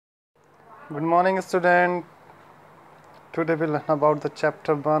Good morning, student. Today we'll learn about the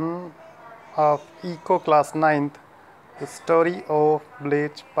chapter 1 of Eco class 9th, the story of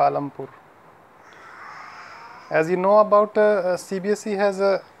Blech Palampur. As you know about CBSE has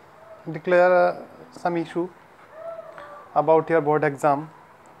declared some issue about your board exam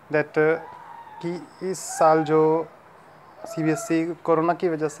that कि इस साल जो CBSE corona की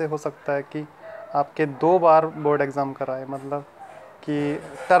वजह से हो सकता है कि आपके 2 बार बोर्ड एग्ज़ाम कराए, मतलब कि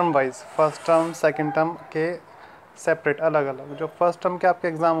term wise first term second term के सेपरेट अलग अलग। जो फर्स्ट टर्म के आपके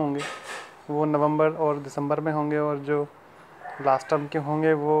एग्ज़ाम होंगे वो नवंबर और दिसंबर में होंगे, और जो लास्ट टर्म के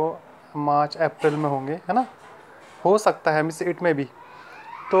होंगे वो मार्च अप्रैल में होंगे, है ना। हो सकता है मिस इट में भी।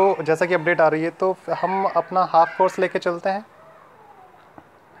 तो जैसा कि अपडेट आ रही है तो हम अपना हाफ कोर्स लेके चलते हैं,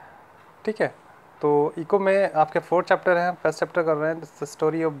 ठीक है। तो इको में आपके 4 चैप्टर हैं। फर्स्ट चैप्टर कर रहे हैं द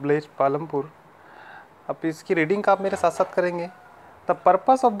स्टोरी ऑफ ब्लेच पालमपुर। अब इसकी रीडिंग आप मेरे साथ साथ करेंगे। The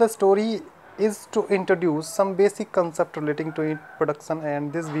purpose of the story is to introduce some basic concept relating to its production,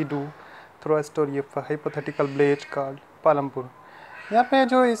 and this we do through a story of a hypothetical village called Palampur. यहाँ पे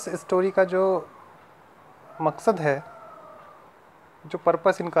जो इस स्टोरी का जो मकसद है, जो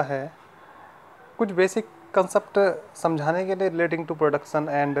पर्पस इनका है, कुछ बेसिक कंसेप्ट समझाने के लिए relating to production,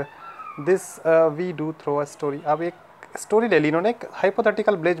 and this we do through a story. अब एक स्टोरी ले ली इन्होंने, एक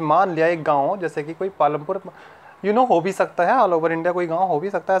हाइपोथेटिकल विलेज मान लिया, एक गाँव, जैसे कि कोई पालमपुर हो भी सकता है, ऑल ओवर इंडिया कोई गांव हो भी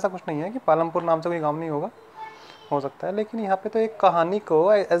सकता है। ऐसा कुछ नहीं है कि पालमपुर नाम से कोई गांव नहीं होगा, हो सकता है। लेकिन यहाँ पे तो एक कहानी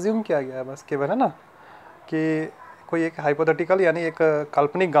को एज्यूम किया गया है बस केवल, है ना, कि कोई एक हाइपोथेटिकल यानी एक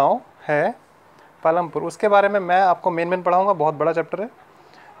काल्पनिक गांव है पालमपुर। उसके बारे में मैं आपको मेन पढ़ाऊँगा, बहुत बड़ा चैप्टर है।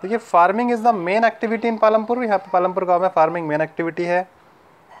 देखिए, farming is the main activity in Palampur. यहाँ पे पालमपुर गाँव में फार्मिंग मेन एक्टिविटी है।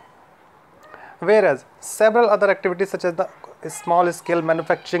 Whereas several other activities such as the small scale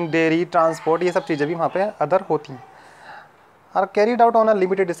manufacturing, dairy, transport, ये सब चीज़ें भी वहाँ पे अदर होती हैं, are carried out on a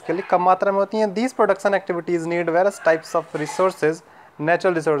limited scale, कम मात्रा में होती हैं। These production activities need various types of resources,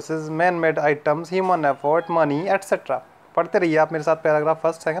 natural resources, man-made items, human effort, money, etc. पढ़ते रहिए आप मेरे साथ, पैराग्राफ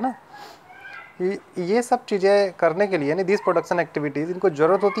फर्स्ट है ना। ये सब चीज़ें करने के लिए यानी these production activities, इनको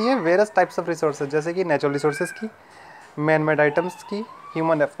ज़रूरत होती है various types of resources, जैसे कि natural resources की, मैन मेड आइटम्स की,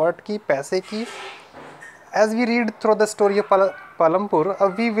 ह्यूमन एफर्ट की, पैसे की। As we read through the story of Palampur,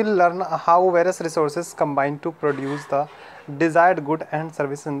 we will learn how various resources combine to produce the desired good and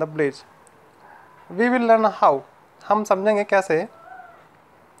service in the village. We will learn how, हम समझेंगे कैसे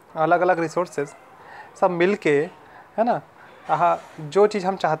अलग अलग resources सब मिल के, है ना, जो चीज़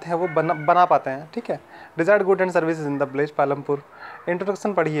हम चाहते हैं वो बना पाते हैं, ठीक है। Desired good and services in the village Palampur.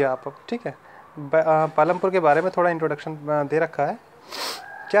 Introduction पढ़िए आप अब, ठीक है। पालमपुर के बारे में थोड़ा इंट्रोडक्शन दे रखा है।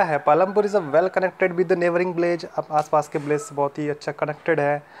 क्या है Palampur? Is a well connected with the neighbouring village. अब आसपास के विलेज से बहुत ही अच्छा कनेक्टेड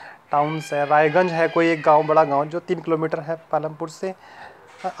है। टाउन्स है, रायगंज है कोई एक गांव, बड़ा गांव जो 3 किलोमीटर है पालमपुर से।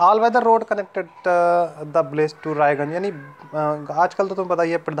 All weather road connected the village to Raiganj, यानी आजकल तो तुम्हें पता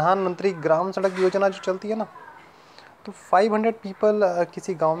ही है प्रधानमंत्री ग्राम सड़क योजना जो चलती है ना, तो 500 पीपल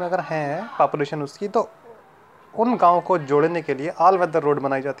किसी गाँव में अगर हैं पॉपुलेशन उसकी, तो उन गाँव को जोड़ने के लिए ऑल वेदर रोड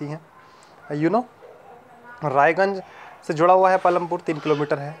बनाई जाती हैं। रायगंज से जुड़ा हुआ है पालमपुर, 3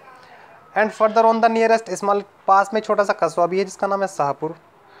 किलोमीटर है। And further on the nearest small, पास में छोटा सा कस्बा भी है जिसका नाम है शाहपुर।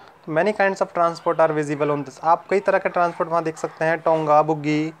 तो many kinds of transport are visible on this. आप कई तरह के ट्रांसपोर्ट वहाँ देख सकते हैं, टोंगा,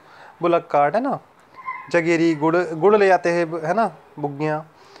 बुग्गी, बुलक कार्ट, है ना, जगेरी, गुड़ ले जाते हैं, है ना, बुग्गियाँ।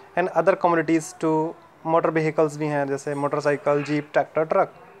 And other communities to motor vehicles भी हैं, जैसे motorcycle, jeep, tractor,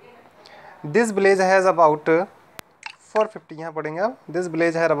 truck. This village has about 450, यहाँ पढ़ेंगे अब। दिस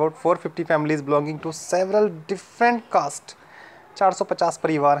विलेज है about 450 families belonging to several different caste. 450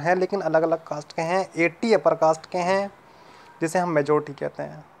 परिवार हैं, लेकिन अलग अलग कास्ट के हैं। 80 अपर कास्ट के हैं, जिसे हम मेजोरिटी कहते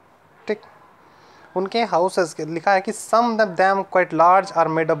हैं, ठीक। उनके हाउसेस के लिखा है कि सम of them quite large are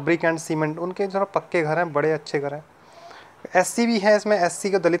made of brick and cement. उनके जो पक्के घर हैं, बड़े अच्छे घर हैं। एससी भी है इसमें,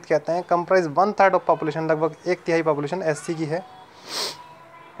 एससी को दलित कहते हैं। कंप्राइज 1/3 ऑफ पॉपुलेशन, लगभग 1/3 पॉपुलेशन एससी की है।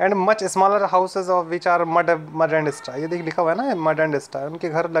 And much smaller houses of which are mud and star. ये देख लिखा हुआ है ना, मड एंड स्टार। उनके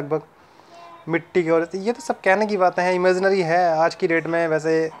घर लगभग मिट्टी के, और ये तो सब कहने की बातें हैं, इमेजिनरी है आज की डेट में।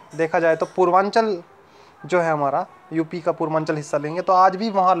 वैसे देखा जाए तो पूर्वांचल जो है हमारा, यूपी का पूर्वांचल हिस्सा लेंगे तो आज भी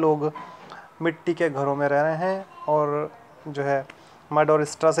वहाँ लोग मिट्टी के घरों में रह रहे हैं, और जो है मड और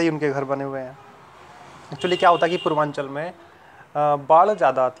स्ट्रा से ही उनके घर बने हुए हैं। एक्चुअली क्या होता है कि पूर्वांचल में बाढ़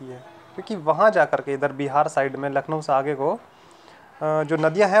ज़्यादा आती है, क्योंकि वहाँ जा कर के इधर बिहार साइड में, लखनऊ से आगे को जो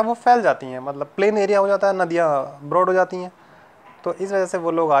नदियाँ हैं वो फैल जाती हैं, मतलब प्लेन एरिया हो जाता है, नदियाँ ब्रॉड हो जाती हैं। तो इस वजह से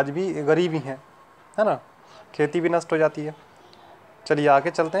वो लोग आज भी गरीब ही हैं, है ना, खेती भी नष्ट हो जाती है। चलिए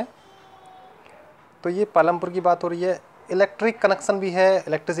आगे चलते हैं। तो ये पालमपुर की बात हो रही है। इलेक्ट्रिक कनेक्शन भी है,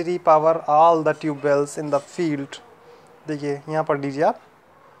 electricity power all the tube wells in the field. देखिए यहाँ पढ़ लीजिए आप।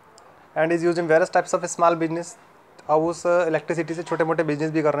 And is use in various types of small business. अब उस इलेक्ट्रिसिटी से छोटे मोटे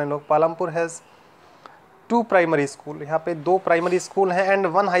बिजनेस भी कर रहे हैं लोग। पालमपुर हैज़ 2 प्राइमरी स्कूल, यहाँ पे 2 प्राइमरी स्कूल हैं एंड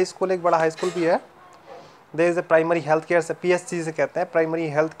 1 हाई स्कूल, एक बड़ा हाई स्कूल भी है। There is a primary health care से PSC से कहते हैं, प्राइमरी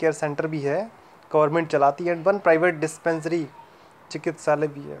हेल्थ केयर सेंटर भी है, गवर्नमेंट चलाती है। एंड 1 प्राइवेट डिस्पेंसरी, चिकित्सालय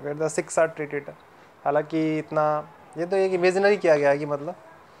भी है, where the six are treated. हालांकि इतना, ये तो एक इमेजिनरी किया गया है कि मतलब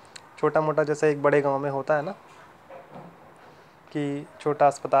छोटा मोटा जैसे एक बड़े गांव में होता है ना कि छोटा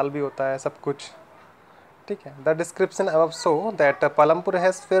अस्पताल भी होता है, सब कुछ ठीक है। द डिस्क्रिप्शन अब so that Palampur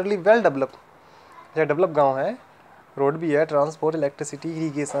has fairly well develop, यह डेवलप गांव है, रोड भी है, transport, electricity,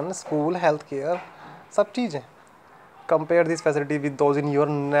 irrigation, school, health care, सब चीज़ें। Compare this facility with those in your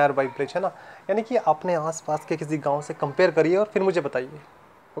near by village, है ना, यानी कि अपने आसपास के किसी गांव से कंपेयर करिए और फिर मुझे बताइए।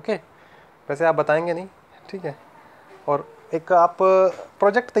 ओके, वैसे आप बताएंगे नहीं, ठीक है। और एक आप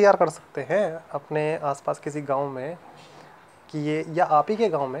प्रोजेक्ट तैयार कर सकते हैं अपने आसपास किसी गांव में कि ये, या आप ही के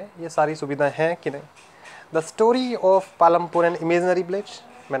गांव में ये सारी सुविधाएं हैं कि नहीं। The story of Palampur and imaginary village,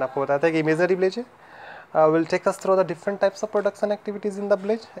 मैंने आपको बताया था कि इमेजनरी विलेज है। Will take us through the different types of production activities in the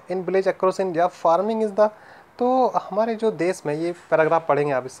village across India. Farming is the, तो हमारे जो देश में, ये पैराग्राफ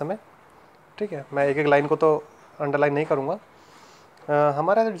पढ़ेंगे आप इस समय, ठीक है, मैं एक एक लाइन को तो अंडरलाइन नहीं करूँगा।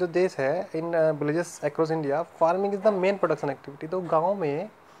 हमारा जो देश है, in villages across India, farming is the main production activity. तो गांव में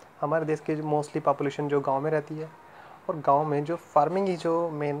हमारे देश की मोस्टली पॉपुलेशन जो गांव में रहती है, और गांव में जो फार्मिंग ही जो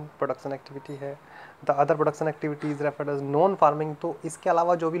मेन प्रोडक्शन एक्टिविटी है। The other production activities referred as non farming, तो इसके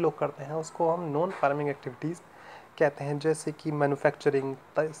अलावा जो भी लोग करते हैं उसको हम नॉन फार्मिंग एक्टिविटीज़ कहते हैं, जैसे कि मैन्युफैक्चरिंग,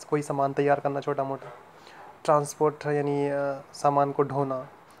 कोई सामान तैयार करना छोटा मोटा, ट्रांसपोर्ट यानी सामान को ढोना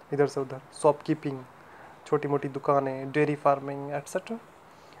इधर से उधर, शॉपकीपिंग, छोटी मोटी दुकानें, dairy farming etcetera.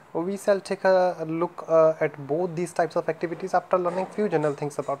 We shall take a look at both these types of activities after learning few general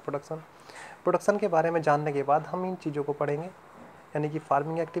things about production. Production के बारे में जानने के बाद हम इन चीज़ों को पढ़ेंगे, यानी कि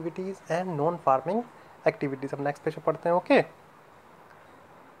farming activities and non farming activities. हम नेक्स्ट पेज पे पढ़ते हैं। ओके।